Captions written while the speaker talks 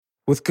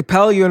With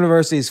Capella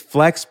University's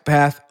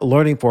FlexPath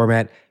learning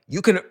format,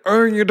 you can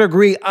earn your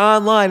degree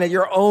online at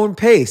your own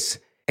pace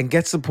and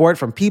get support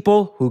from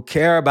people who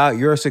care about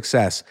your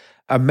success.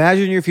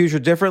 Imagine your future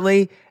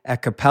differently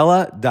at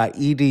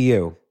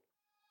capella.edu.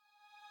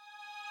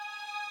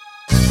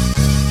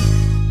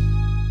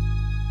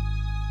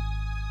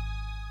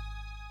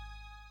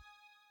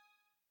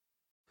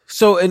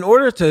 So, in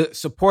order to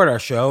support our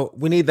show,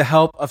 we need the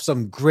help of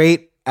some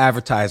great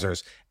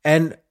advertisers.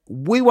 And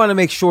we want to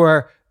make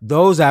sure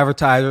those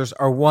advertisers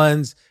are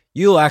ones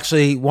you'll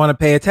actually want to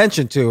pay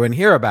attention to and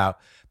hear about.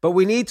 But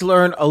we need to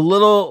learn a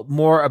little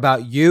more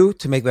about you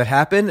to make that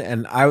happen.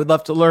 And I would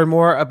love to learn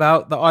more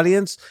about the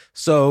audience.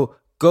 So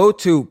go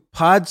to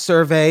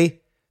PodSurvey,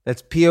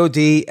 that's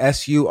PodSurvey,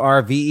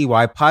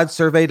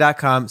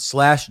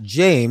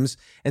 podsurvey.com/James,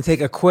 and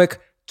take a quick,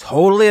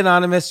 totally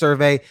anonymous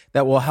survey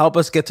that will help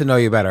us get to know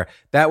you better.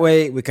 That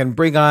way we can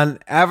bring on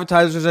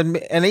advertisers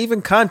and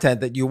even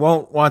content that you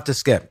won't want to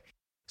skip.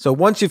 So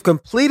once you've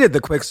completed the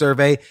quick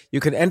survey, you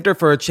can enter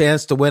for a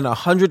chance to win a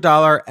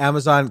 $100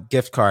 Amazon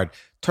gift card.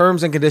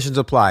 Terms and conditions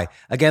apply.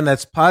 Again,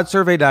 that's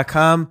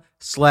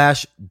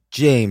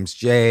podsurvey.com/James,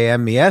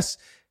 James.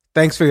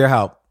 Thanks for your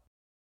help.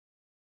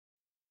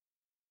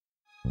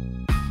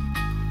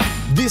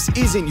 This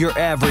isn't your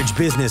average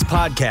business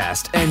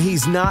podcast, and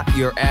he's not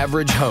your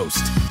average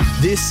host.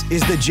 This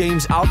is the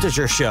James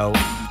Altucher Show.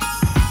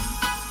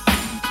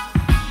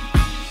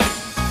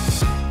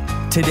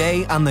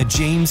 Today on the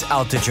James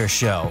Altucher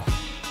Show.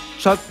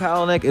 Chuck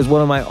Palahniuk is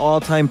one of my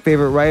all-time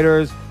favorite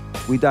writers.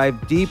 We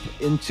dive deep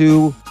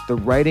into the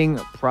writing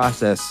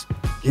process.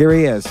 Here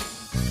he is.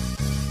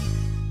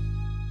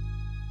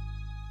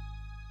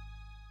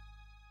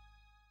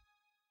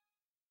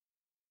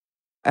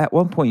 At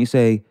one point you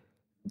say,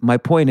 my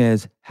point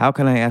is, how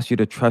can I ask you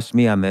to trust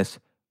me on this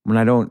when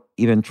I don't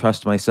even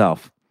trust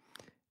myself?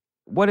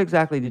 What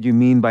exactly did you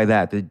mean by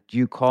that? Did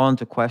you call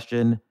into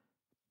question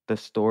the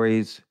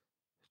story's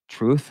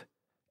truth,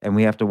 and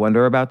we have to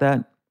wonder about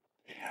that?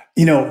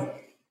 You know,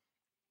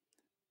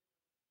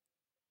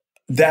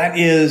 that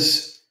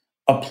is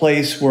a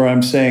place where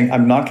I'm saying,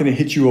 I'm not going to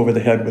hit you over the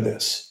head with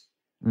this.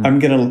 I'm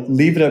going to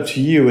leave it up to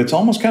you. It's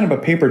almost kind of a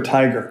paper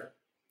tiger.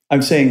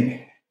 I'm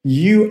saying,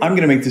 I'm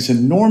going to make this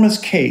enormous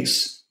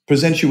case,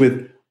 present you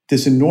with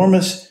this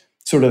enormous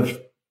sort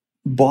of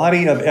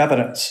body of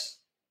evidence,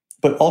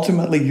 but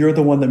ultimately you're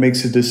the one that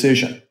makes a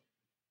decision.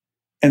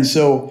 And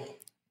so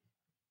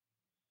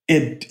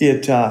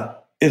it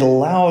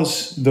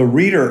allows the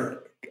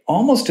reader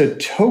almost a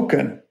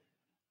token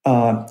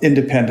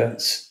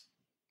independence.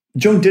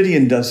 Joan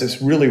Didion does this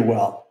really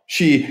well.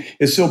 She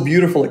is so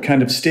beautiful at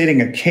kind of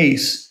stating a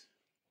case,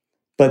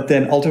 but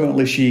then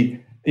ultimately she,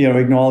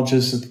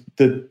 acknowledges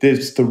that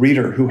it's the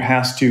reader who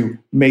has to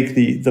make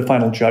the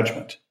final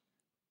judgment.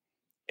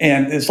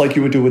 And it's like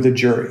you would do with a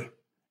jury.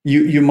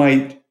 You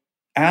might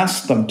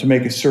ask them to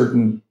make a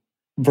certain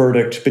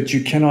verdict, but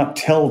you cannot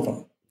tell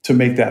them to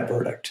make that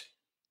verdict.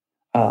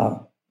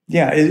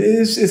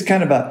 It's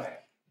kind of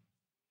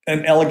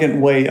an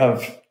elegant way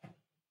of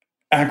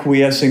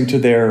acquiescing to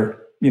their,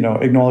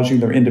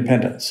 acknowledging their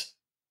independence.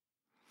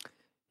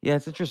 Yeah,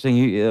 it's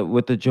interesting.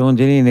 With the Joan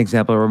Didion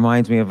example, it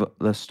reminds me of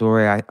the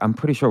story. I'm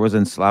pretty sure it was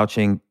in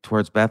Slouching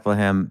Towards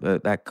Bethlehem,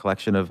 that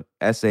collection of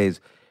essays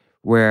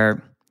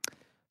where,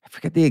 I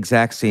forget the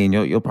exact scene,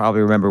 you'll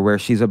probably remember, where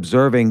she's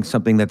observing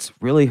something that's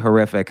really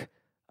horrific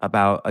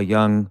about a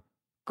young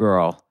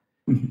girl.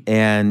 Mm-hmm.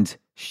 And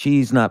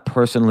she's not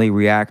personally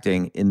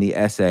reacting in the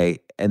essay.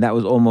 And that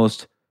was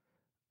almost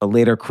a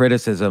later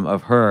criticism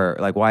of her.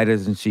 Like, why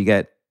doesn't she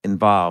get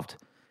involved?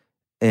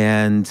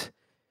 And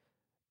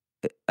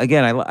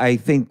again, I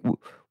think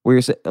what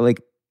you're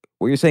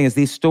saying is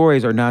these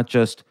stories are not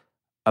just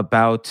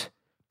about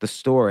the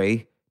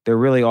story. They're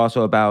really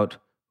also about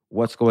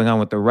what's going on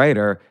with the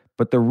writer.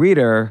 But the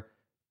reader,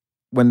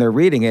 when they're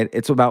reading it,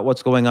 it's about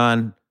what's going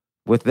on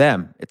with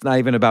them. It's not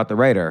even about the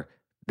writer.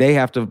 They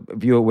have to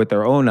view it with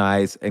their own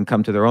eyes and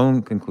come to their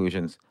own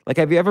conclusions. Like,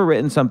 have you ever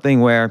written something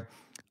where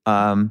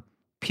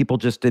people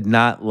just did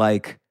not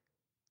like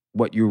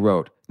what you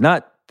wrote?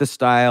 Not the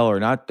style or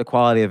not the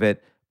quality of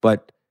it,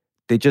 but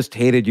they just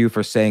hated you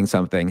for saying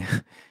something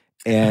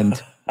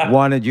and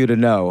wanted you to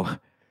know.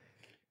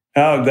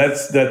 Oh,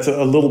 that's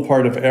a little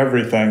part of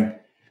everything.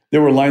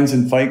 There were lines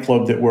in Fight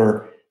Club that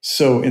were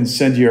so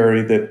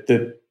incendiary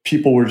that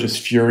people were just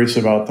furious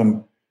about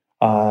them.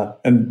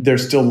 And they're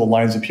still the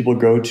lines that people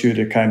go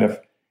to kind of,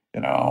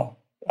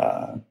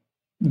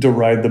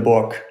 deride the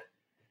book.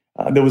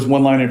 There was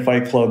one line in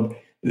Fight Club,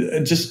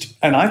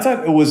 and I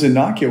thought it was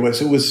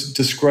innocuous. It was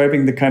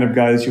describing the kind of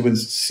guys you would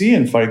see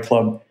in Fight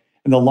Club.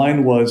 And the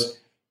line was,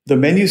 the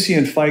men you see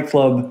in Fight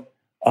Club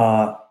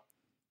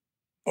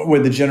were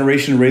the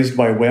generation raised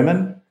by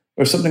women,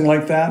 or something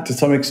like that, to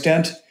some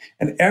extent.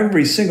 And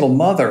every single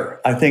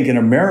mother, I think, in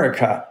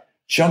America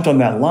jumped on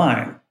that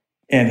line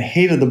and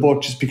hated the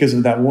book just because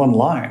of that one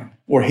line,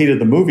 or hated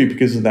the movie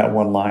because of that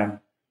one line.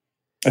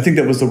 I think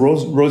that was the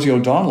Rosie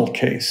O'Donnell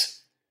case.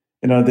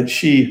 That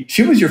she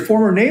was your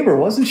former neighbor,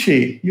 wasn't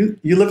she? You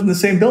lived in the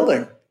same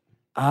building.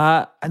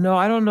 No,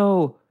 I don't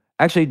know.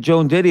 Actually,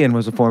 Joan Didion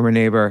was a former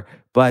neighbor,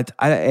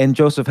 and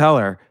Joseph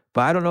Heller,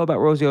 but I don't know about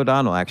Rosie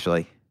O'Donnell,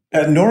 actually.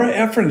 Nora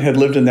Ephron had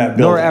lived in that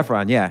Nora building.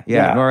 Ephron, yeah,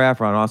 Yeah. Nora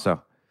Ephron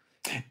also.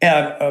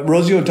 And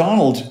Rosie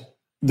O'Donnell,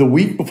 the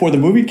week before the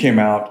movie came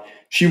out,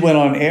 she went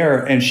on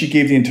air and she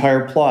gave the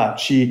entire plot.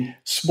 She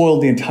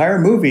spoiled the entire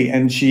movie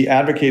and she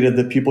advocated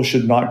that people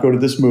should not go to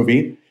this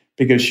movie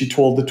because she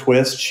told the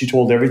twist. She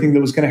told everything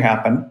that was going to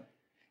happen.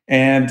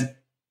 And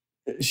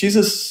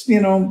she's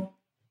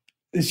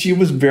she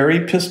was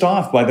very pissed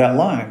off by that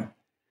line.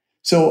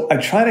 So I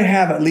try to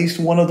have at least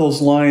one of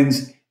those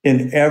lines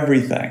in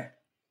everything,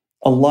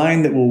 a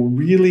line that will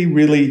really,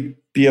 really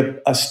be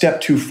a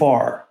step too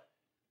far.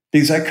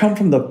 Because I come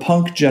from the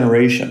punk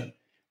generation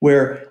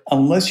where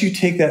unless you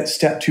take that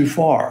step too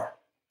far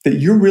that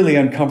you're really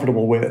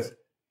uncomfortable with,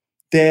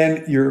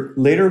 then you're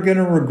later going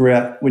to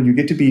regret when you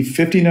get to be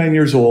 59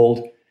 years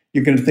old.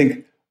 You're going to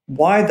think,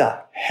 why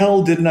the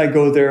hell didn't I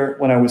go there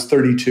when I was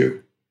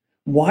 32?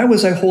 Why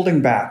was I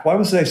holding back? Why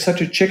was I such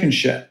a chicken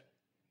shit?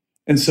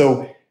 And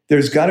so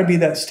there's got to be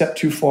that step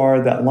too far,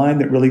 that line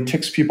that really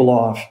ticks people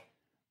off,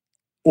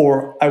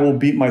 or I will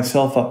beat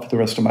myself up for the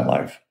rest of my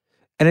life.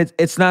 And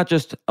it's not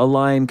just a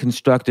line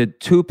constructed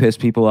to piss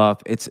people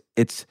off. It's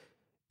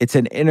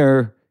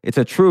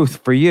a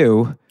truth for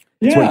you.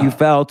 It's what you Yeah.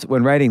 felt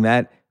when writing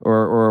that,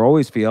 or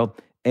always feel.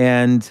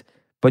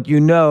 But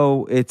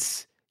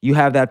you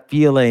have that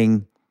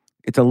feeling.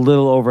 It's a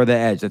little over the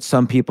edge that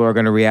some people are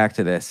going to react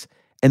to this,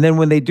 and then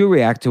when they do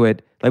react to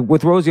it, like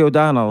with Rosie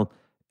O'Donnell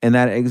in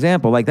that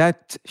example, like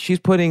that, she's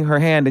putting her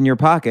hand in your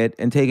pocket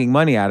and taking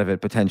money out of it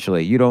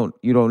potentially. You don't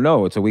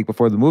know. It's a week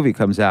before the movie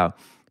comes out.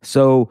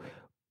 So,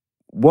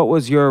 what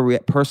was your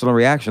personal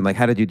reaction? Like,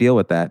 how did you deal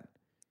with that?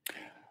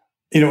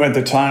 At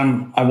the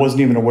time, I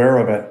wasn't even aware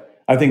of it.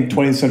 I think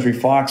 20th Century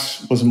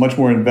Fox was much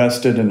more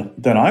invested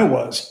than I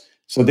was.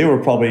 So they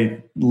were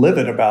probably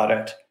livid about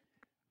it.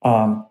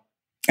 And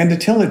to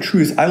tell the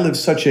truth, I live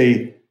such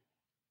a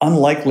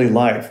unlikely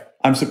life.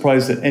 I'm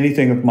surprised that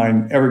anything of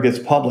mine ever gets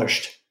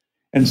published.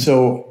 And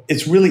so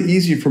it's really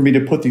easy for me to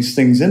put these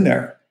things in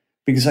there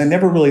because I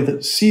never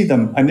really see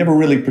them. I never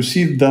really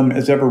perceived them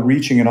as ever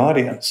reaching an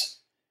audience.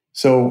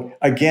 So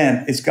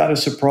again, it's got to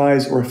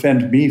surprise or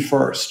offend me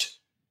first.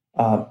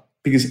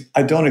 Because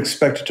I don't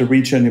expect it to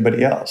reach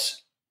anybody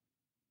else.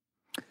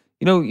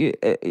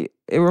 It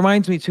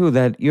reminds me too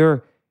that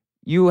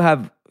you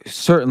have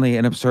certainly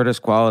an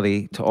absurdist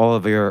quality to all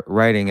of your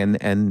writing,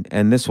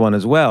 and this one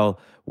as well,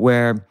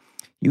 where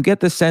you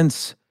get the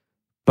sense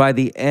by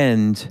the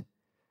end.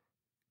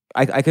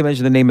 I can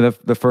mention the name of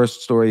the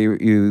first story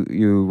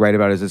you write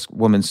about is this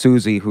woman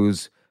Susie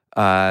who's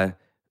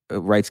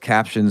writes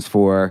captions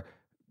for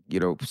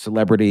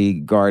celebrity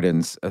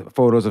gardens,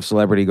 photos of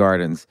celebrity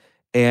gardens.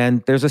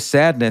 And there's a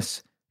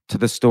sadness to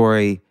the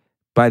story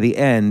by the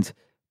end,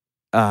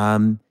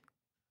 and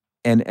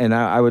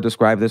I would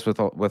describe this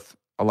with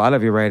a lot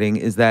of your writing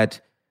is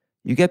that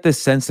you get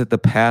this sense that the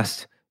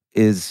past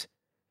is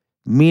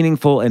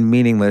meaningful and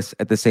meaningless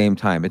at the same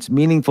time. It's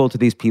meaningful to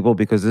these people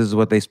because this is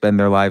what they spend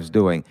their lives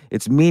doing.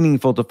 It's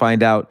meaningful to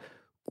find out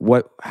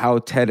how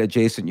TED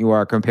adjacent you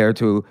are compared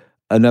to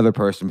another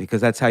person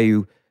because that's how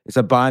it's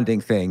a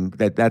bonding thing.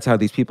 That's how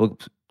these people.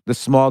 The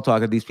small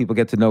talk of these people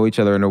get to know each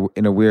other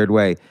in a weird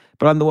way.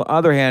 But on the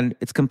other hand,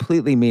 it's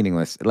completely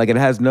meaningless. Like it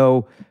has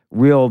no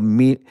real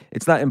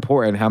it's not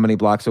important how many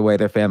blocks away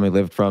their family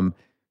lived from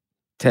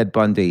Ted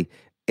Bundy.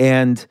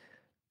 And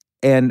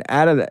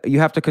out of that, you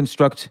have to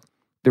construct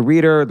the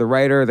reader, the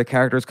writer, the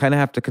characters kind of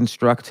have to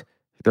construct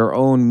their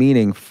own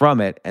meaning from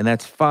it. And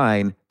that's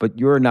fine, but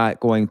you're not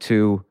going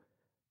to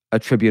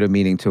attribute a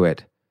meaning to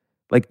it.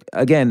 Like,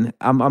 again,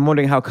 I'm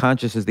wondering how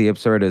conscious is the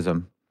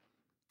absurdism?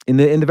 In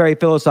the very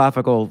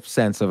philosophical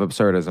sense of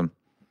absurdism.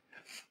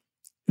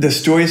 The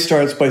story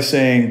starts by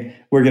saying,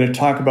 we're going to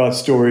talk about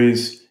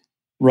stories,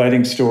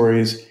 writing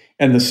stories,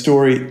 and the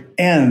story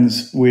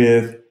ends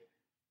with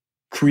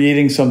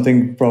creating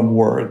something from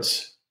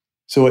words.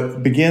 So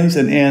it begins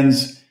and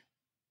ends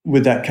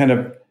with that kind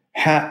of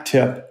hat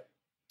tip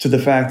to the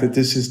fact that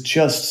this is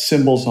just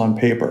symbols on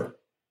paper,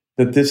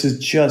 that this is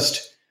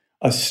just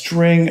a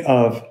string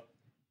of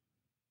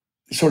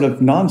sort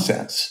of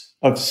nonsense,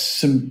 of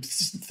some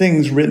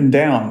things written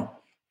down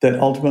that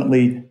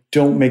ultimately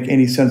don't make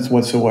any sense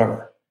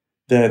whatsoever,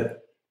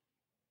 that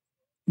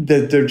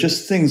they're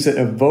just things that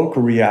evoke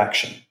a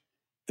reaction.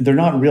 They're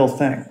not real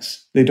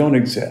things. They don't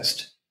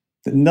exist.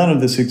 None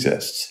of this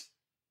exists.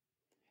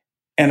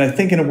 And I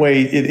think in a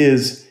way it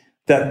is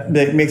that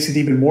makes it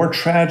even more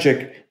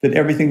tragic that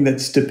everything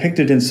that's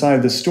depicted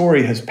inside the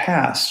story has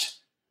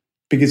passed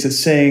because it's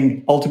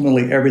saying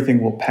ultimately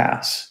everything will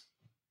pass.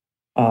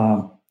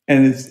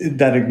 And it's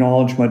that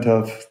acknowledgement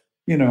of,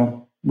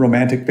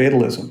 romantic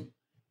fatalism.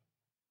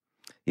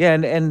 Yeah,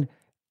 and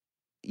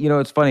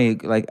it's funny,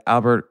 like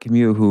Albert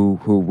Camus, who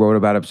wrote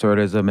about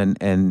absurdism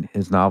and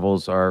his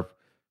novels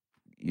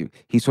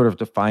he sort of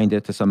defined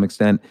it to some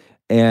extent.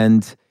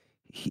 And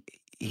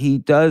he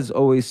does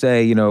always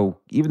say,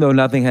 even though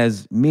nothing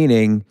has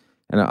meaning,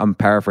 and I'm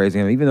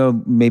paraphrasing him, even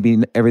though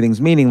maybe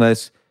everything's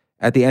meaningless,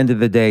 at the end of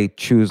the day,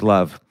 choose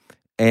love.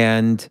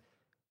 And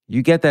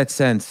you get that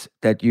sense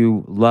that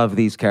you love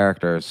these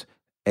characters.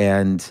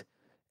 And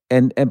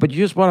but you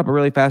just brought up a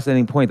really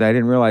fascinating point that I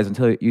didn't realize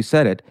until you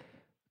said it.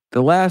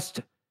 The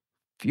last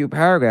few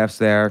paragraphs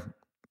there,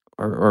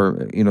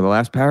 or the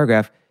last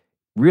paragraph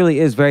really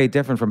is very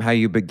different from how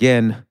you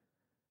begin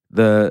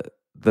the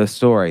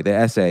story, the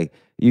essay.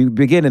 You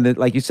begin in the,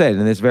 like you said,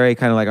 in this very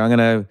kind of like, I'm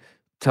gonna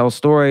tell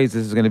stories.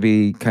 This is gonna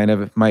be kind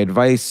of my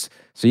advice.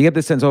 So you get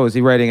the sense, oh, is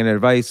he writing an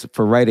advice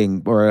for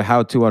writing or a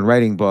how-to on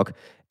writing book?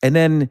 And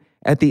then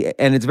and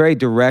it's very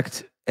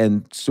direct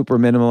and super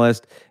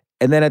minimalist.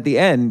 And then at the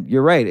end,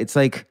 you're right. It's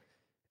like,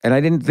 and I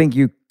didn't think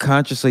you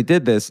consciously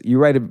did this. You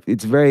write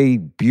it's very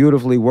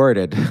beautifully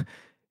worded.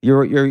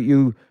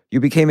 You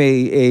became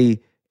a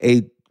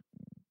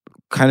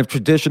kind of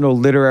traditional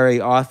literary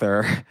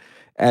author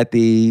at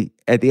the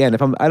end.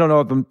 I don't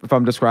know if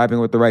I'm describing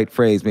with the right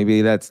phrase.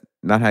 Maybe that's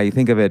not how you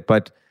think of it,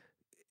 but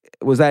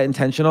was that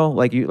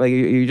intentional?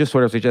 You just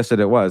sort of suggested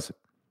it was.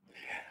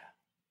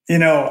 You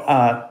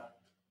know,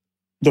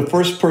 the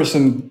first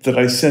person that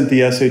I sent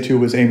the essay to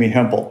was Amy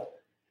Hempel,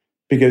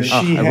 because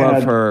she I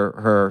love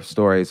her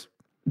stories.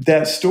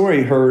 That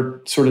story,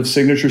 her sort of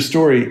signature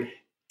story,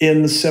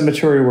 in the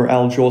cemetery where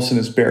Al Jolson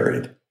is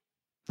buried.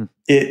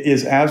 It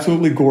is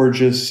absolutely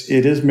gorgeous.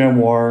 It is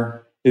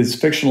memoir. It's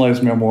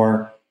fictionalized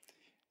memoir.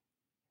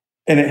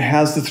 And it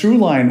has the through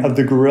line of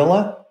the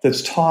gorilla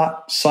that's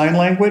taught sign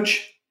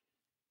language.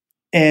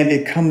 And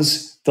it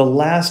comes, the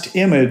last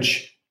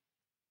image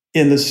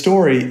in the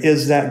story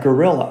is that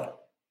gorilla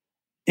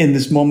in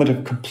this moment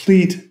of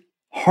complete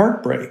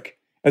heartbreak,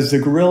 as the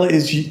gorilla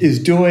is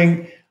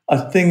doing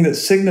a thing that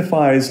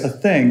signifies a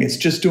thing. It's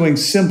just doing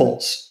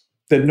symbols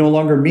that no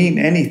longer mean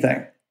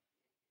anything.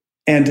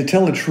 And to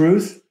tell the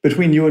truth,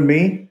 between you and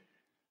me,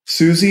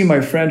 Susie,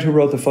 my friend who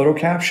wrote the photo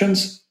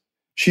captions,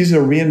 she's a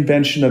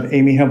reinvention of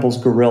Amy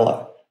Hempel's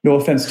gorilla. No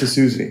offense to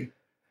Susie.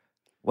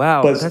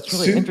 Wow, but that's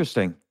really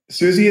interesting.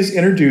 Susie is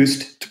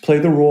introduced to play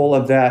the role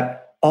of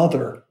that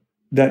other,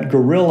 that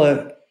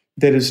gorilla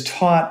that is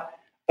taught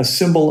a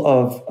symbol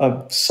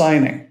of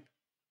signing,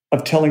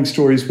 of telling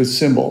stories with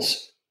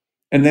symbols.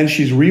 And then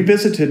she's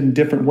revisited in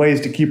different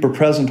ways to keep her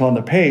present on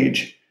the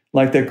page,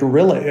 like that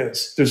gorilla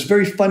is. There's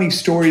very funny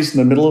stories in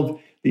the middle of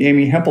the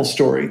Amy Hempel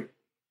story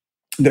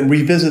that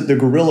revisit the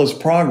gorilla's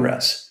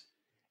progress.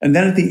 And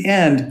then at the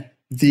end,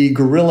 the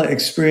gorilla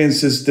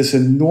experiences this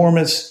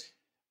enormous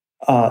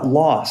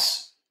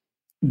loss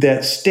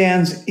that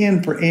stands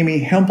in for Amy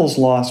Hempel's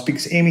loss,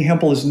 because Amy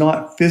Hempel is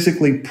not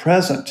physically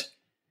present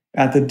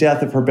at the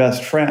death of her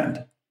best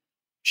friend.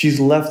 She's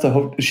left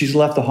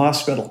the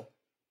hospital.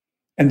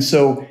 And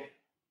so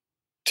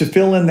to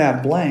fill in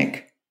that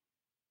blank,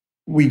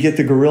 we get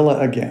the gorilla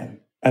again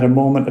at a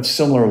moment of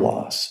similar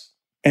loss.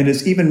 And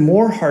it's even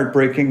more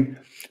heartbreaking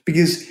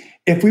because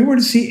if we were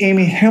to see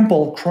Amy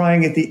Hempel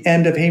crying at the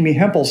end of Amy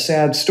Hempel's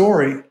sad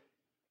story,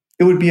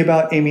 it would be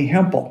about Amy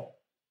Hempel.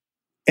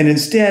 And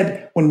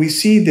instead, when we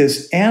see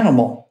this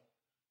animal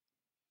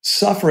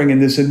suffering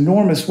in this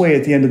enormous way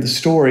at the end of the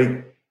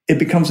story, it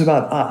becomes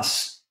about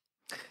us.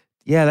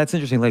 Yeah, that's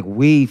interesting. Like,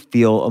 we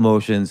feel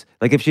emotions.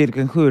 Like, if she had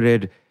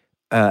concluded,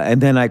 and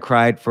then I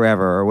cried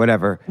forever or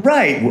whatever.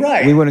 Right.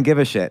 We wouldn't give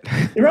a shit.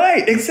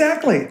 Right,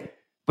 exactly.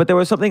 But there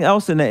was something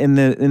else in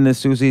the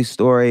Susie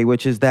story,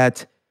 which is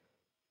that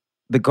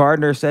the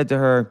gardener said to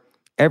her,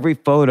 every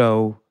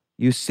photo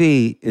you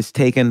see is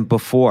taken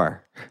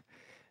before.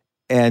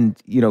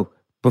 And,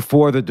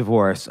 before the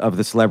divorce of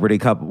the celebrity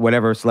couple,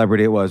 whatever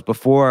celebrity it was,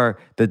 before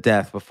the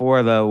death,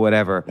 before the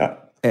whatever, yeah.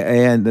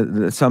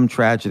 And some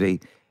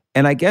tragedy.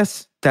 And I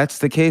guess that's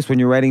the case when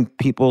you're writing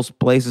people's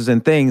places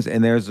and things,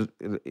 and there's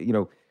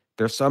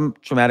some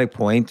traumatic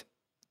point,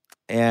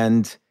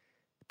 and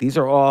these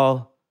are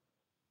all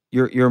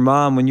your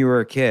mom when you were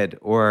a kid,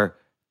 or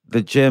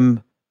the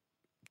gym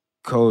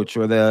coach,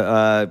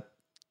 or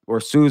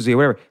or Susie, or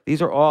whatever.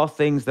 These are all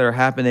things that are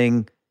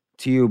happening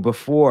to you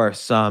before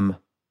some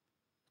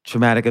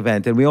traumatic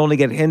event, and we only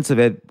get hints of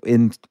it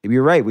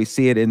you're right, we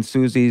see it in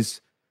Susie's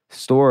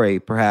story,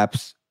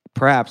 perhaps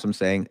I'm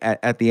saying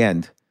at the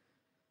end.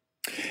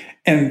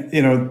 And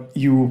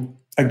you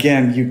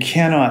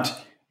cannot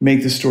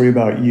make the story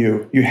about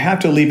you. You have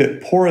to leave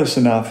it porous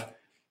enough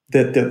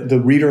that the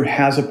reader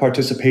has a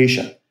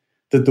participation,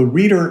 that the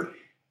reader,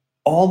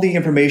 all the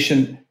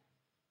information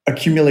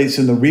accumulates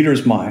in the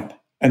reader's mind.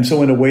 And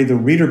so in a way, the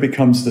reader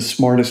becomes the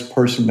smartest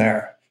person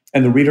there.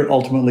 And the reader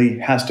ultimately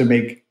has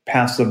to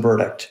pass the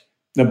verdict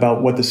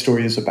about what the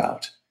story is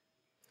about.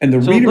 And the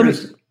reader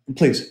is,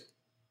 please.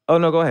 Oh,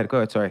 no, go ahead.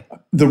 Sorry.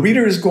 The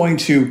reader is going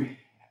to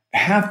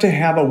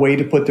have a way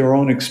to put their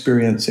own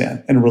experience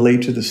in and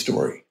relate to the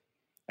story.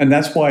 And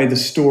that's why the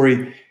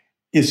story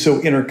is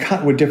so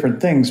intercut with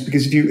different things,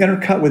 because if you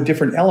intercut with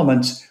different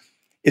elements,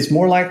 it's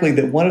more likely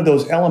that one of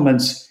those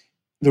elements,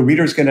 the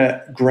reader's going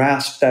to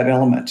grasp that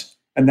element,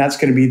 and that's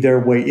going to be their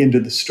way into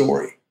the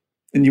story.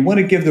 And you want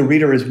to give the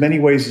reader as many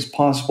ways as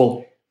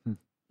possible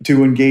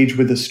to engage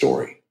with the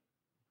story.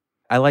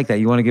 I like that.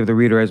 You want to give the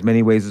reader as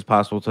many ways as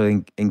possible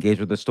to engage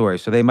with the story.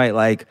 So they might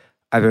like,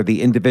 either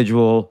the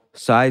individual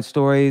side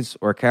stories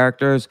or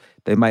characters.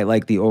 They might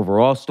like the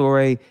overall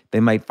story. They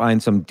might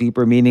find some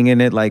deeper meaning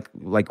in it, like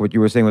what you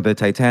were saying with the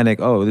Titanic.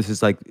 Oh, this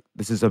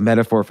is a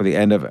metaphor for the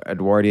end of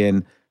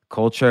Edwardian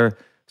culture.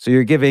 So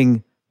you're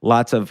giving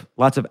lots of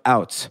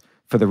outs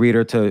for the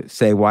reader to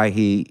say why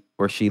he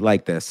or she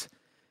liked this.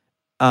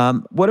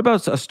 What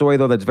about a story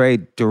though that's very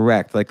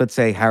direct? Like let's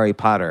say Harry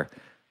Potter,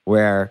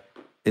 where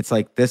it's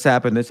like this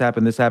happened, this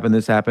happened, this happened,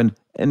 this happened,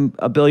 and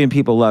a billion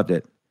people loved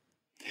it.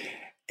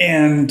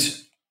 And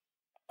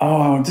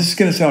oh, this is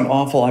going to sound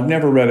awful. I've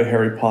never read a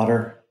Harry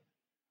Potter,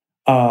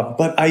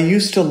 but I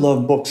used to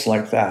love books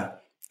like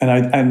that,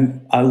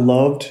 and I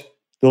loved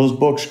those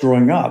books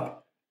growing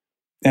up.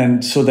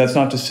 And so that's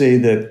not to say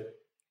that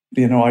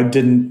I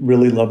didn't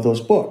really love those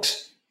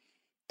books,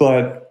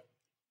 but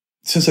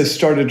since I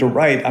started to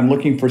write, I'm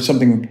looking for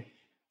something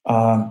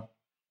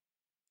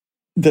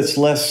that's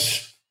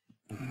less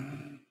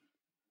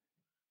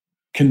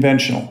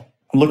conventional.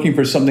 I'm looking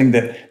for something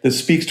that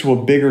speaks to a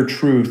bigger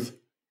truth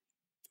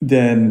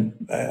than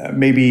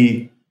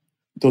maybe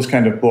those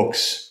kind of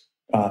books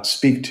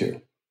speak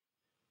to.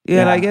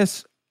 Yeah, and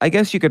I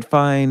guess you could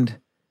find,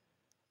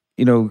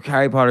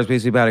 Harry Potter's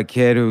basically about a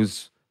kid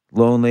who's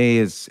lonely,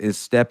 his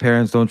step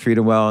parents don't treat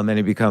him well, and then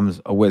he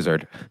becomes a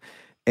wizard.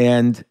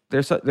 And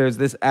there's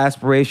this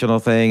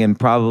aspirational thing, and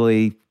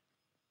probably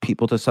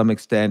people to some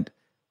extent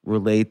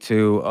relate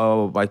to,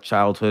 oh, my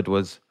childhood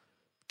was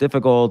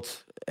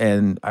difficult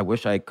and I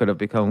wish I could have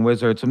become a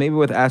wizard. So maybe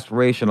with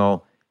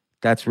aspirational,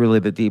 that's really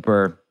the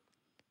deeper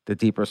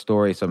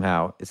story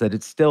somehow, is that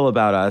it's still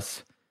about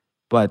us,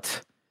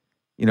 but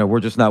we're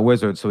just not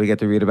wizards, so we get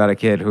to read about a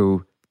kid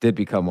who did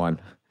become one.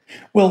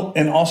 Well,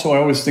 and also I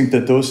always think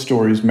that those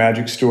stories,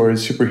 magic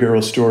stories,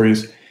 superhero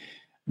stories,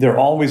 they're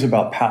always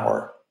about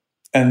power.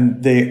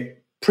 And they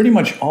pretty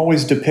much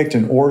always depict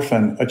an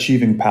orphan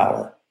achieving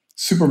power.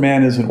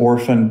 Superman is an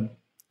orphan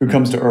who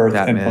comes to Earth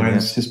and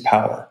finds his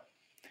power.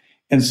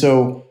 And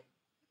so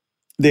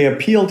they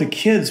appeal to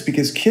kids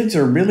because kids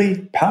are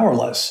really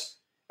powerless.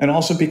 And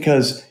also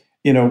because,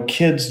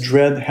 kids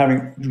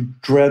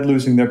dread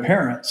losing their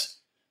parents.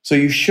 So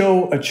you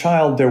show a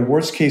child their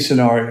worst case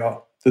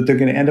scenario, that they're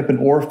going to end up an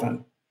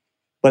orphan,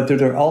 but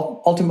they're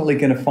ultimately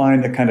going to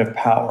find a kind of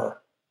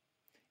power.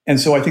 And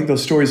so I think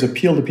those stories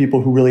appeal to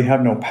people who really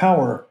have no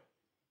power.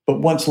 But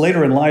once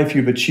later in life,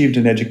 you've achieved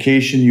an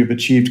education, you've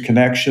achieved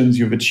connections,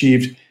 you've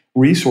achieved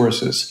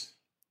resources,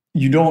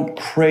 you don't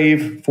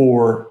crave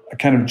for a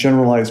kind of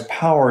generalized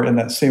power in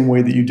that same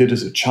way that you did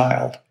as a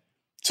child.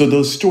 So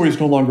those stories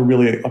no longer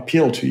really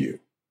appeal to you.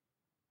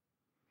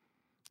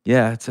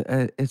 Yeah,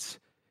 it's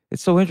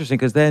so interesting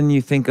because then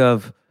you think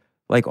of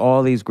like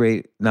all these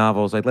great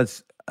novels. Like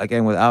let's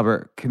again with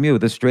Albert Camus,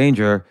 The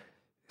Stranger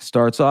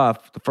starts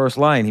off the first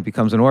line. He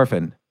becomes an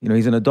orphan.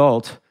 He's an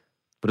adult,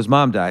 but his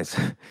mom dies,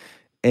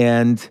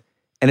 and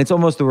it's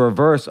almost the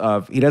reverse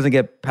of he doesn't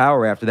get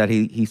power after that.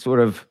 He sort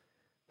of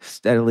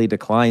steadily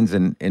declines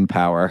in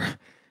power,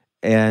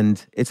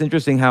 and it's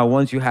interesting how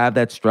once you have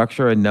that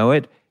structure and know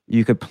it,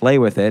 you could play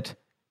with it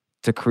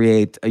to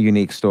create a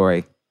unique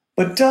story.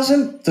 But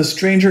doesn't The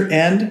Stranger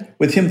end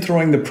with him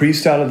throwing the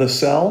priest out of the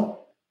cell?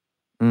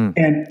 And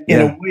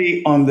in a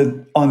way, on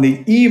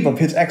the eve of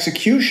his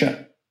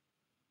execution,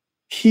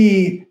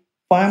 he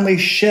finally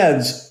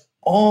sheds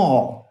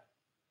all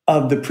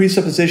of the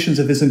presuppositions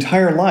of his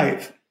entire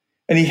life.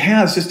 And he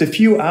has just a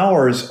few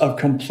hours of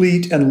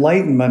complete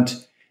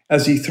enlightenment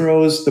as he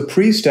throws the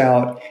priest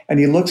out and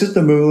he looks at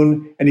the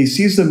moon and he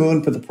sees the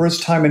moon for the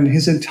first time in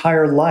his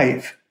entire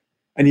life.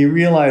 And he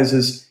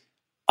realizes,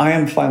 I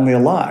am finally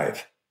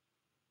alive.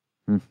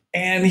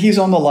 And he's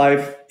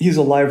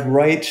alive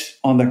right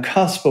on the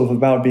cusp of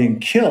about being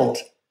killed.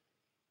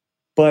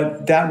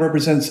 But that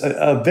represents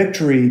a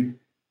victory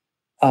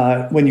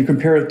when you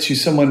compare it to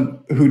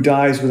someone who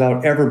dies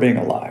without ever being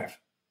alive.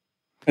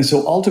 And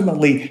so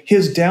ultimately,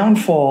 his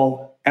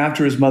downfall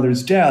after his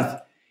mother's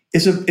death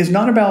is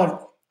not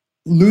about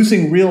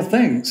losing real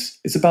things.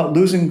 It's about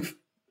losing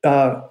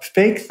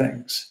fake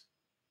things.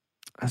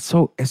 It's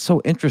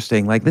so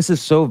interesting. Like this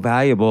is so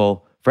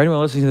valuable for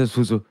anyone listening to this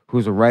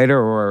who's a writer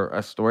or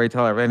a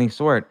storyteller of any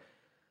sort.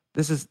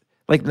 This is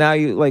like now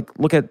you like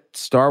look at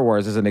Star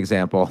Wars as an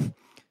example.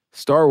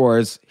 Star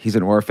Wars, he's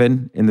an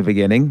orphan in the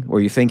beginning,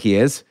 or you think he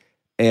is.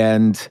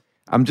 And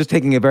I'm just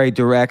taking a very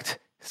direct,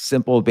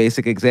 simple,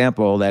 basic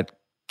example that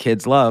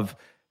kids love.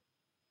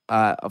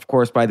 Of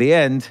course, by the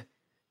end,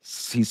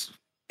 he's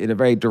in a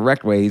very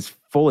direct way, he's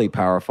fully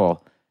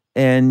powerful.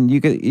 And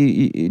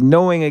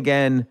knowing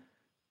again,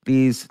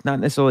 these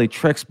not necessarily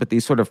tricks, but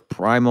these sort of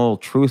primal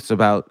truths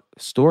about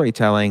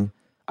storytelling,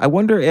 I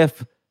wonder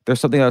if there's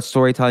something about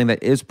storytelling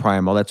that is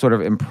primal, that's sort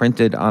of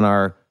imprinted on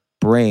our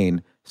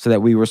brain so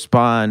that we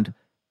respond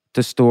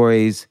to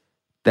stories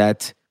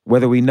that,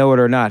 whether we know it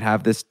or not,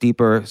 have this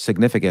deeper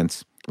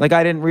significance. Like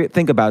I didn't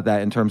think about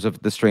that in terms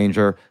of The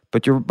Stranger,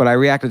 but I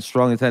reacted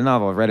strongly to that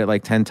novel. I've read it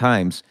like 10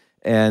 times.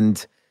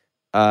 And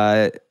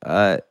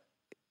there's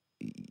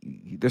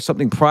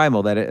something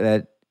primal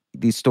that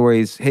these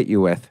stories hit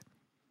you with.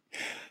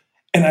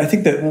 And I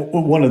think that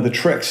one of the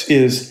tricks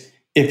is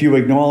if you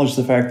acknowledge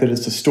the fact that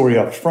it's a story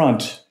up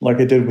front, like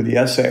I did with the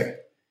essay,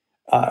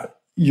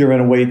 you're in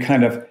a way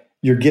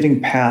you're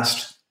getting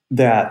past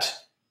that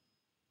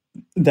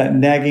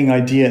nagging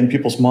idea in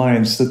people's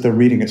minds that they're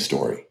reading a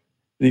story.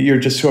 That you're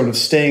just sort of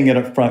staying it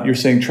up front. You're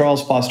saying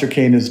Charles Foster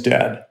Kane is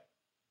dead,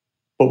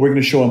 but we're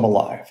going to show him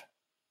alive.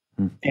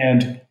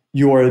 And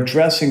you are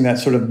addressing that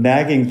sort of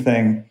nagging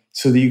thing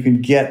so that you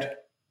can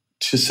get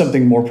to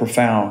something more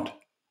profound.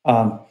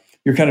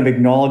 You're kind of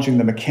acknowledging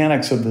the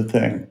mechanics of the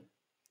thing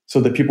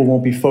so that people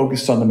won't be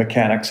focused on the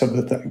mechanics of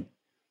the thing.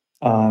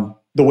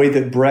 The way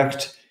that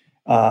Brecht,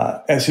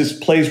 as his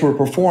plays were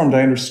performed,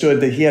 I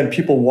understood that he had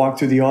people walk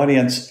through the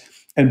audience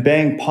and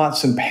bang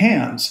pots and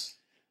pans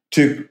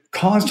to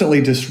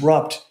constantly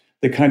disrupt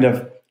the kind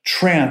of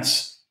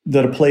trance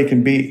that a play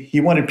can be.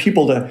 He wanted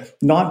people to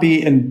not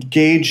be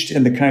engaged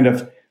in the kind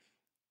of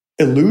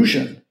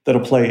illusion that a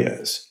play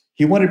is.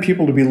 He wanted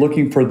people to be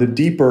looking for the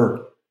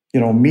deeper,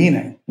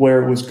 meaning,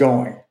 where it was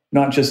going,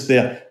 not just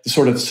the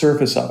sort of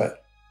surface of it.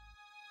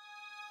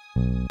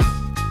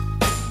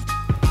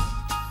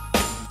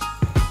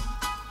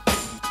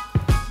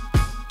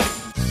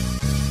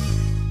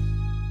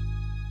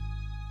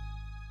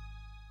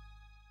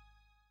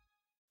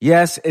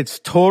 Yes, it's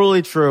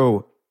totally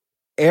true.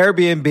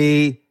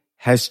 Airbnb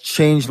has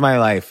changed my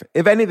life.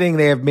 If anything,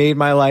 they have made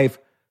my life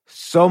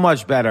so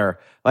much better.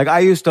 Like, I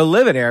used to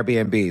live in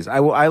Airbnbs.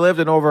 I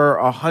lived in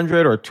over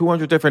 100 or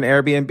 200 different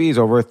Airbnbs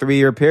over a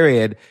 3-year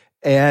period,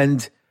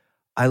 and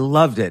I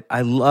loved it.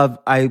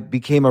 I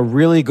became a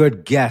really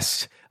good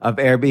guest of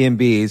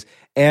Airbnbs,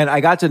 and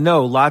I got to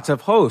know lots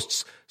of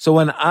hosts. So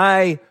when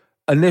I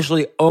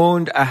initially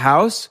owned a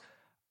house,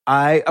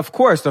 of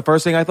course, the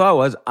first thing I thought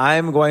was,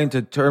 I'm going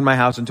to turn my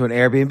house into an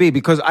Airbnb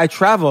because I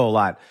travel a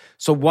lot.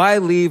 So why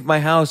leave my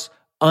house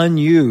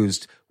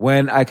unused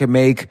when I can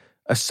make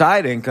a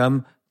side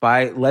income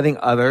by letting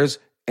others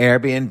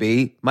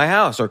Airbnb my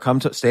house or come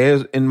to stay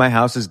in my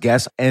house as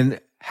guests? And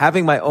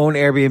having my own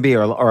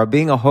Airbnb or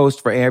being a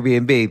host for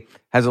Airbnb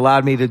has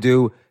allowed me to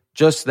do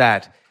just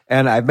that.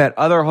 And I've met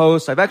other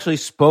hosts. I've actually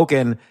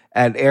spoken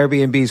at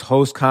Airbnb's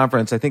host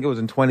conference. I think it was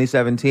in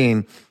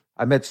 2017.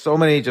 I met so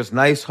many just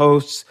nice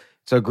hosts.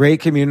 It's a great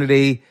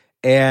community.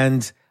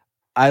 And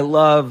I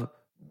love,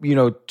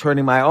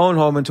 turning my own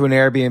home into an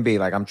Airbnb.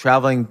 Like, I'm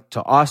traveling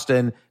to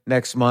Austin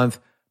next month.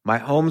 My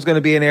home's going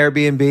to be an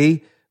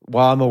Airbnb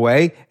while I'm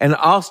away, and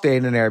I'll stay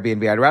in an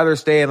Airbnb. I'd rather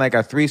stay in like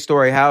a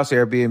 3-story house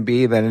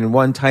Airbnb than in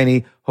one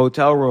tiny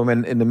hotel room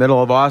in the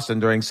middle of Austin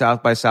during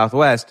South by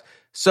Southwest.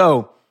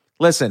 So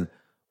listen,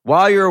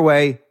 while you're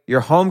away,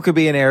 your home could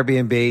be an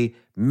Airbnb.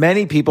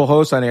 Many people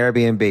host on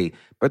Airbnb,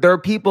 but there are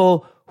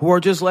people who are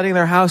just letting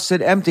their house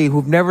sit empty,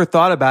 who've never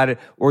thought about it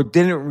or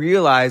didn't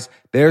realize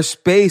their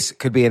space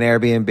could be an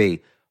Airbnb.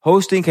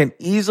 Hosting can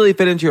easily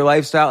fit into your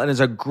lifestyle and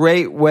is a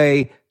great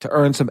way to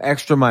earn some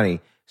extra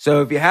money.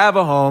 So if you have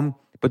a home,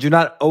 but you're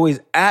not always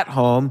at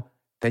home,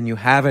 then you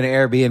have an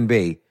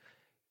Airbnb.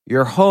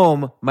 Your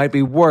home might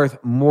be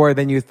worth more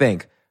than you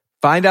think.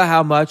 Find out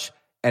how much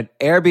at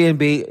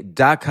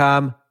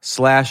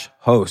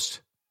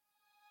airbnb.com/host.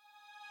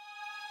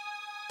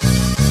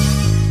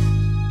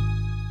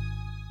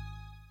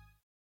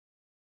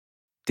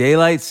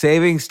 Daylight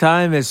savings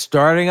time is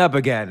starting up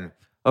again.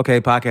 Okay,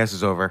 podcast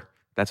is over.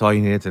 That's all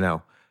you needed to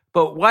know.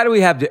 But why do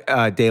we have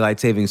daylight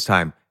savings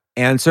time?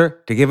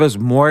 Answer: to give us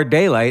more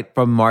daylight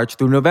from March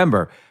through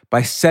November.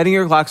 By setting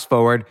your clocks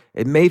forward,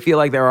 it may feel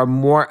like there are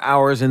more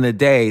hours in the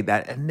day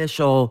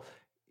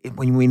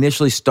when we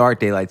initially start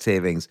daylight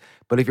savings.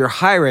 But if you're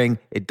hiring,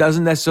 it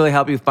doesn't necessarily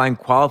help you find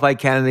qualified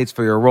candidates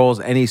for your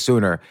roles any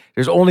sooner.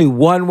 There's only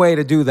one way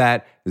to do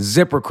that: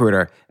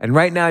 ZipRecruiter. And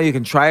right now you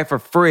can try it for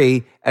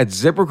free at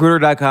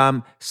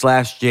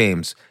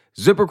ZipRecruiter.com/James.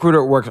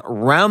 ZipRecruiter works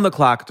around the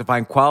clock to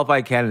find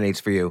qualified candidates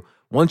for you.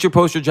 Once you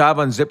post your job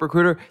on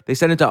ZipRecruiter, they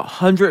send it to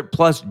 100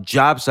 plus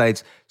job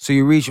sites so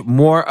you reach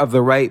more of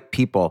the right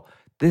people.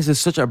 This is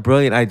such a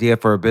brilliant idea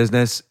for a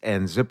business,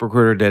 and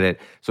ZipRecruiter did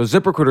it. So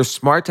ZipRecruiter's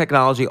smart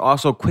technology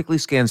also quickly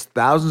scans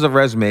thousands of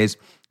resumes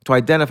to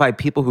identify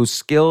people whose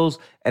skills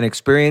and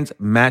experience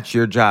match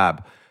your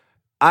job.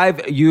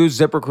 I've used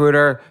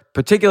ZipRecruiter,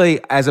 particularly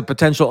as a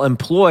potential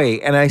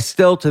employee, and I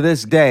still, to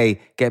this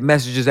day, get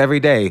messages every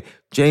day.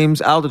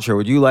 James Altucher,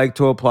 would you like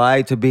to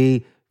apply to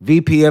be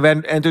VP of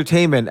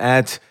Entertainment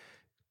at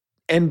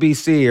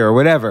NBC or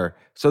whatever?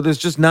 So there's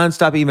just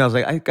nonstop emails.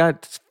 Like, I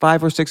got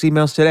 5 or 6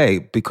 emails today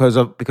because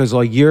a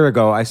year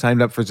ago I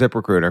signed up for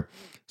ZipRecruiter.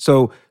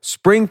 So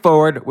spring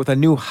forward with a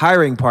new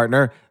hiring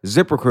partner,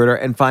 ZipRecruiter,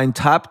 and find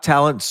top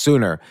talent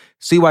sooner.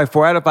 See why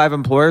 4 out of 5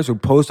 employers who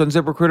post on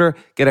ZipRecruiter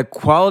get a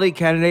quality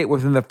candidate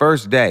within the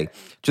first day.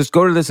 Just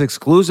go to this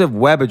exclusive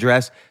web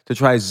address to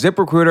try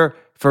ZipRecruiter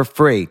for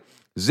free.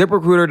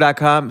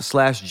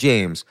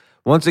 ZipRecruiter.com/James.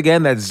 Once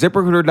again, that's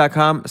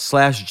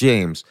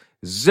ZipRecruiter.com/James.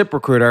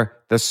 ZipRecruiter,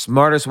 the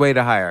smartest way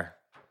to hire.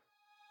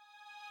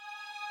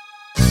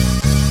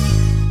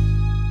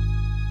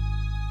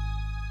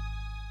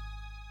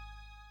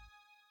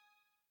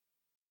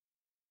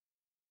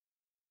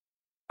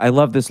 I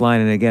love this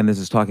line. And again, this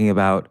is talking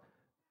about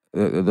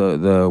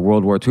the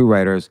World War II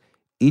writers,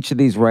 each of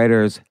these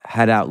writers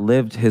had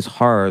outlived his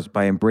horrors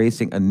by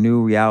embracing a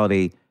new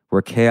reality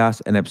where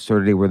chaos and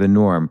absurdity were the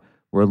norm,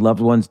 where loved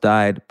ones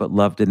died, but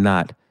love did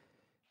not.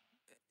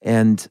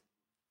 And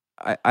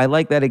I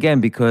like that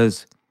again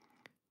because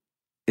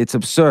it's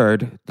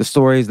absurd. The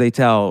stories they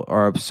tell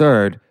are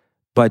absurd,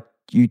 but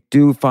you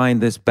do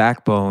find this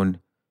backbone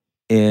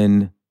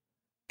in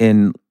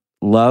in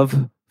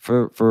love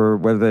for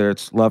whether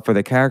it's love for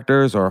the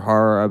characters or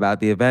horror about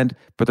the event.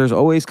 But there's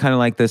always kind of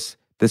like this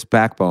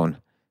backbone,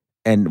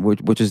 and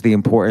which is the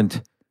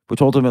important,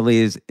 which ultimately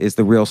is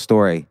the real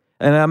story.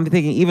 And I'm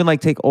thinking even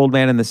like take Old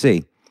Man in the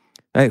Sea.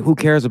 Right? Who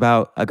cares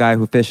about a guy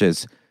who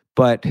fishes?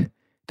 But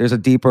there's a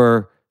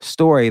deeper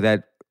story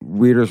that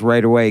readers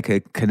right away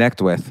could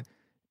connect with,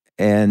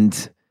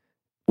 and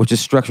which is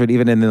structured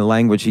even in the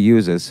language he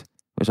uses,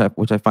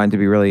 which I find to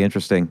be really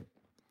interesting.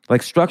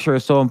 Like structure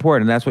is so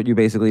important. That's what you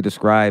basically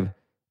describe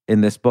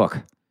in this book.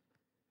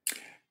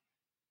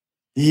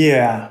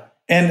 Yeah.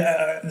 And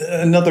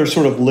another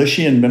sort of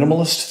Lishian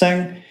minimalist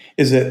thing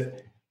is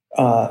that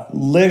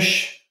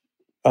Lish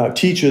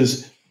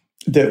teaches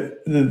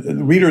that the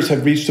readers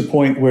have reached a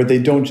point where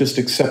they don't just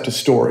accept a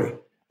story.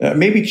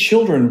 Maybe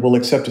children will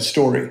accept a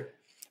story,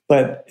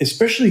 but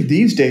especially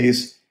these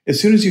days, as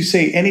soon as you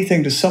say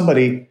anything to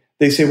somebody,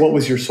 they say, "What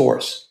was your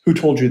source? Who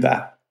told you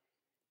that?"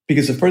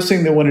 Because the first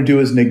thing they want to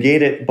do is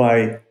negate it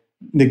by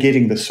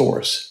negating the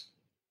source.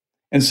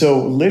 And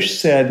so Lish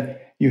said,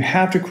 you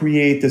have to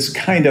create this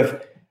kind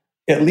of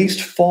at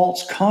least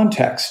false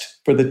context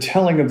for the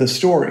telling of the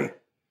story,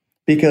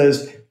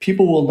 because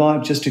people will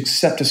not just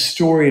accept a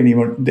story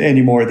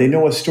anymore. They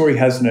know a story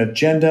has an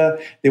agenda.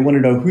 They want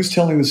to know who's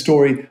telling the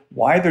story,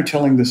 why they're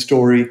telling the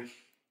story.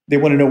 They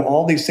want to know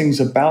all these things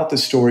about the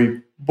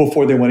story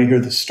before they want to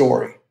hear the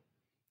story.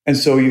 And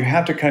so you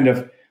have to kind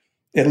of,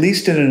 at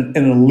least in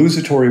an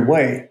illusory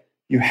way,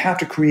 you have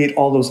to create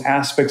all those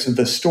aspects of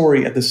the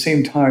story at the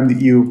same time that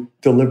you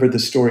deliver the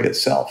story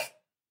itself.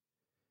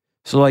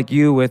 So like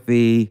you with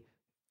the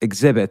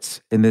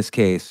exhibits in this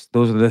case,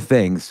 those are the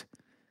things.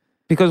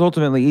 Because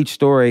ultimately each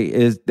story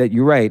is that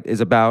you write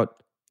is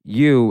about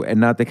you and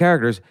not the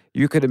characters.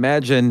 You could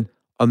imagine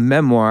a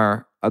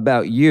memoir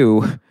about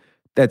you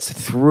that's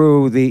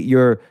through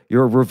your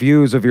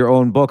reviews of your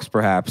own books,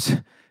 perhaps.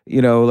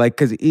 Like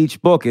because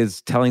each book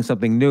is telling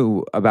something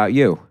new about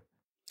you.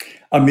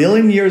 A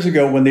million years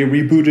ago, when they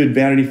rebooted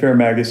Vanity Fair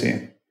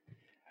magazine,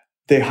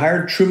 they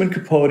hired Truman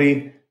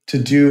Capote to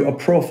do a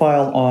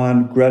profile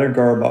on Greta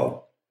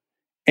Garbo.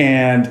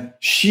 And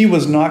she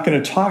was not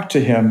going to talk to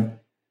him.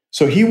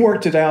 So he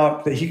worked it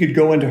out that he could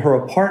go into her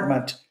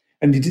apartment.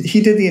 And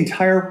he did the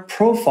entire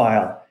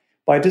profile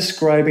by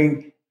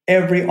describing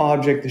every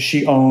object that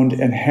she owned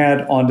and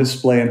had on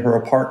display in her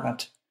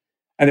apartment.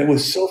 And it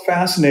was so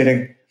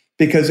fascinating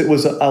because it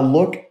was a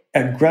look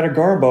at Greta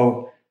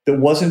Garbo that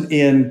wasn't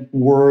in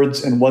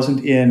words and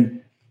wasn't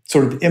in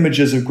sort of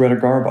images of Greta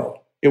Garbo.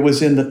 It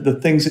was in the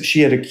things that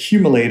she had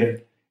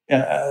accumulated,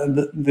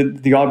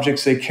 the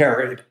objects they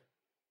carried.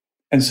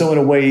 And so in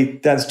a way,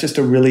 that's just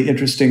a really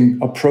interesting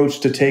approach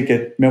to take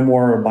at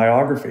memoir or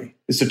biography,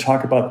 is to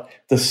talk about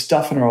the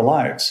stuff in our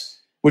lives,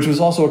 which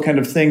was also a kind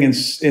of thing in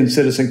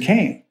Citizen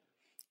Kane.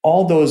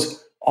 All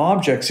those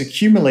objects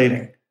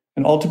accumulating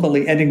and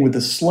ultimately ending with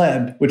the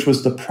sled, which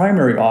was the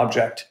primary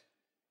object,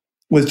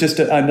 was just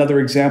another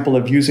example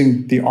of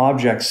using the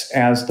objects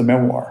as the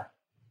memoir.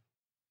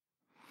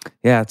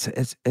 Yeah,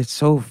 it's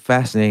so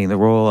fascinating, the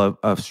role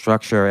of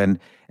structure and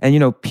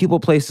people,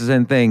 places,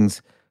 and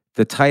things.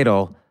 The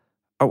title,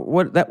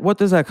 what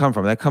does that come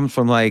from? That comes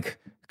from like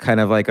kind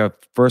of like a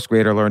first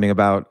grader learning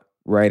about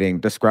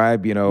writing.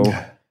 Describe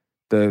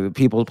the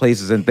people,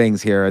 places, and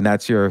things here, and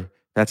that's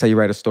how you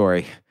write a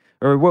story.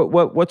 Or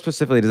what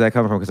specifically does that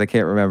come from? Because I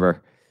can't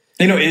remember.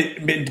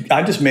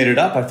 I just made it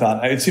up. I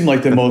thought it seemed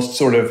like the most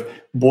sort of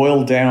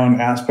boiled down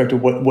aspect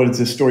of what is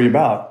this story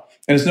about.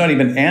 And it's not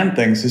even and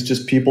things. It's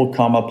just people,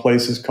 comma,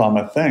 places,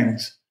 comma,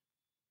 things.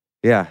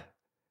 Yeah.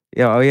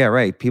 Yeah. Oh, yeah.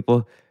 Right.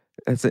 People.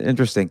 That's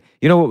interesting.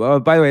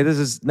 By the way, this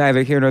is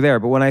neither here nor there.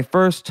 But when I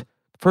first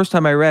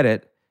time I read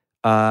it,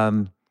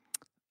 I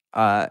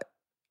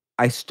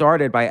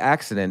started by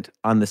accident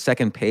on the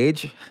second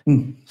page.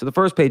 So the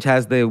first page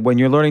has when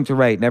you're learning to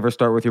write, never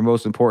start with your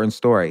most important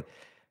story.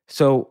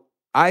 So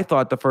I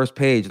thought the first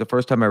page, the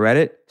first time I read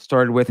it,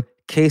 started with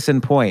case in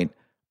point.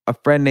 A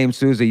friend named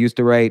Susie used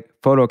to write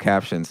photo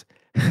captions.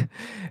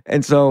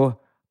 And so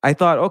I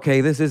thought,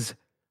 okay, this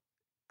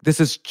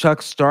is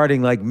Chuck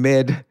starting like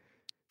mid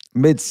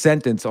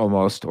sentence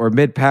almost, or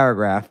mid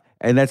paragraph.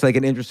 And that's like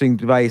an interesting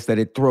device that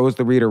it throws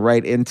the reader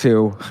right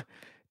into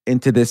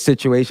this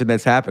situation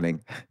that's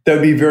happening. That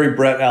would be very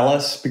Brett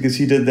Ellis, because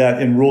he did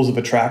that in Rules of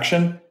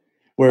Attraction,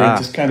 where it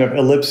just kind of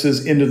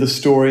ellipses into the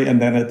story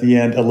and then at the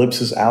end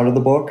ellipses out of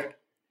the book.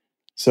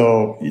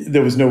 So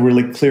there was no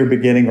really clear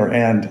beginning or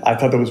end. I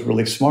thought that was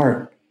really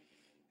smart.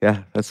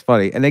 Yeah, that's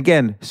funny. And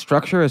again,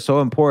 structure is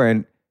so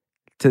important.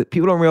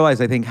 People don't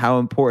realize, I think, how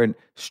important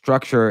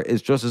structure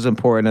is, just as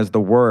important as the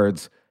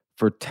words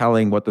for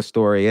telling what the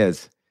story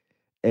is.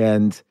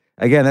 And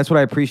again, that's what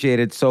I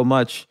appreciated so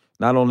much.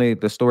 Not only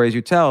the stories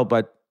you tell,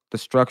 but the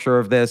structure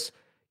of this,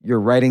 your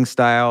writing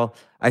style.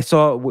 I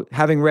saw,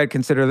 having read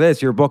Consider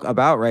This, your book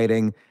about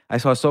writing, I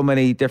saw so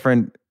many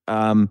different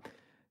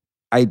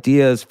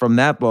ideas from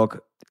that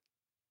book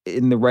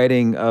in the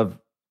writing of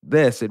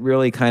this. It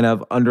really kind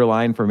of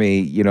underlined for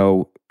me,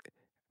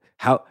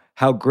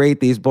 how great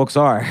these books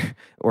are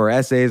or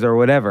essays or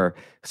whatever.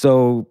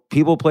 So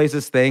People,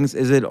 Places, Things,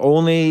 is it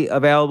only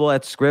available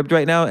at Scribd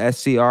right now?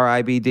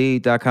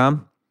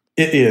 SCRIBD.com?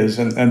 It is,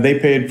 and they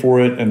paid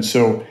for it, and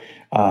so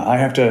I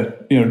have to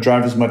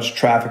drive as much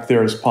traffic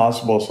there as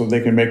possible so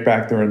they can make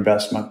back their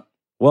investment.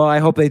 Well, I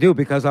hope they do,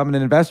 because I'm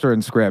an investor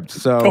in Scribd.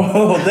 So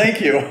Oh, thank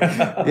you.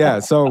 yeah,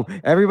 so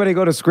everybody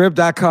go to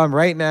Scribd.com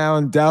right now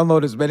and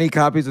download as many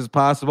copies as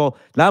possible.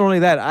 Not only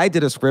that, I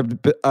did a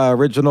Scribd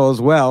original as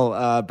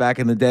well back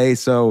in the day.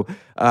 So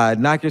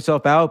knock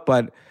yourself out.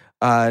 But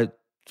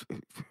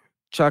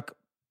Chuck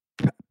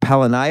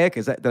Palahniuk,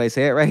 did I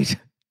say it right?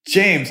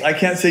 James, I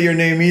can't say your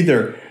name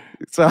either.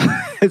 So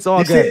it's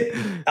all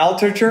good. I'll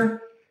touch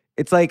her?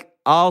 It's like,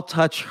 I'll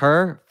touch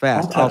her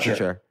fast. I'll touch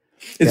her.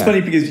 It's Yeah. funny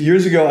because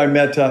years ago I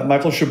met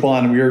Michael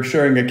Chabon, and we were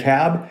sharing a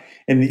cab,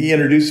 and he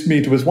introduced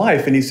me to his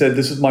wife, and he said,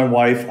 "This is my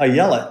wife,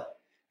 Ayelet."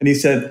 And he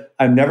said,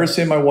 "I never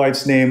say my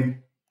wife's name,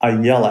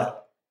 Ayelet."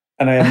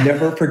 And I have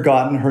never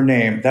forgotten her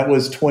name. That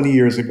was 20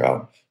 years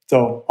ago.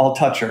 So I'll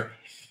touch her.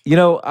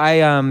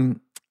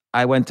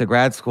 I went to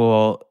grad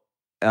school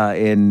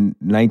in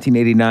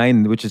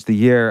 1989, which is the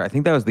year, I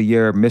think that was the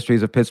year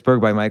Mysteries of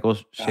Pittsburgh by Michael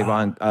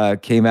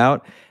Chabon came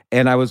out.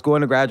 And I was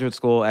going to graduate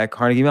school at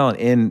Carnegie Mellon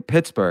in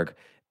Pittsburgh.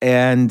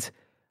 And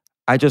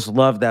I just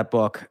loved that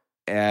book.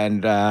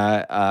 And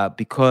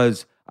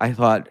because I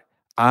thought,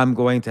 I'm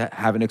going to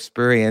have an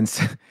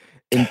experience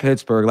in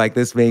Pittsburgh like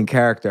this main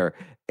character.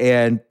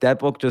 And that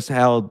book just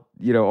held,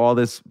 all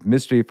this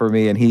mystery for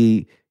me. And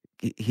he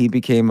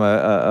became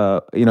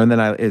and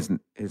then his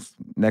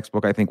next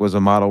book, I think, was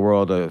A Model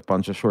World, a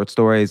bunch of short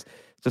stories.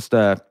 Just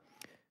a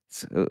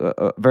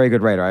very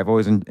good writer. I've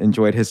always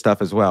enjoyed his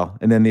stuff as well.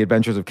 And then The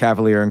Adventures of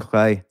Cavalier and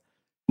Clay.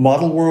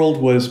 Model World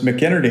was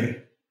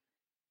McInerney.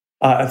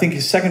 I think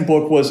his second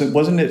book wasn't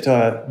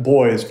it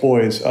Boys? It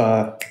was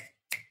about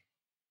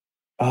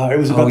the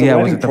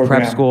writing was it the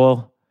program. prep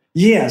school?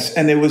 Yes,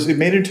 and it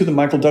made it into the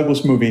Michael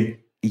Douglas movie.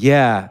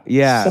 Yeah.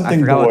 Something I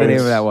forgot Boys. what the name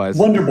of that was.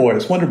 Wonder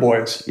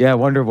Boys. Yeah,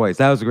 Wonder Boys.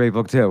 That was a great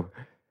book too.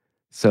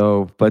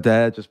 So, but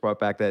that just brought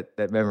back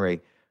that memory.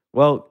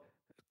 Well,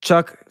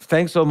 Chuck,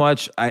 thanks so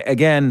much.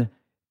 Again,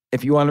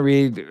 if you want to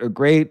read a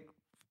great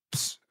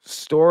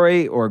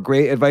story or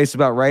great advice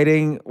about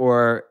writing,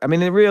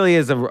 it really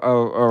is a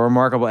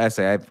remarkable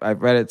essay.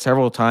 I've read it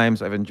several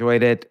times. I've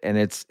enjoyed it, and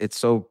it's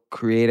so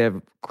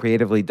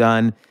creatively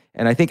done.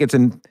 And I think it's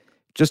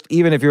just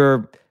even if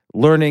you're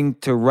learning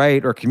to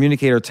write or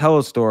communicate or tell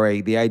a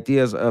story, the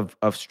ideas of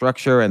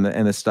structure and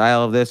the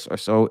style of this are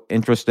so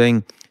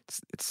interesting.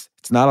 It's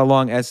not a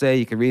long essay.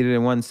 You can read it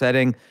in one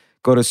setting.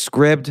 Go to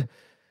Scribd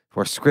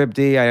or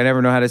Scribd. I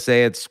never know how to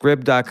say it.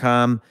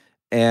 Scribd.com.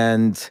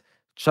 And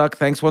Chuck,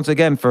 thanks once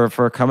again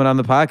for coming on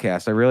the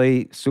podcast. I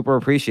really super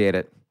appreciate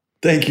it.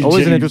 Thank you,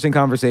 Always James. an interesting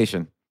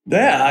conversation.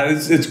 Yeah,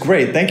 it's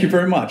great. Thank you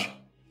very much.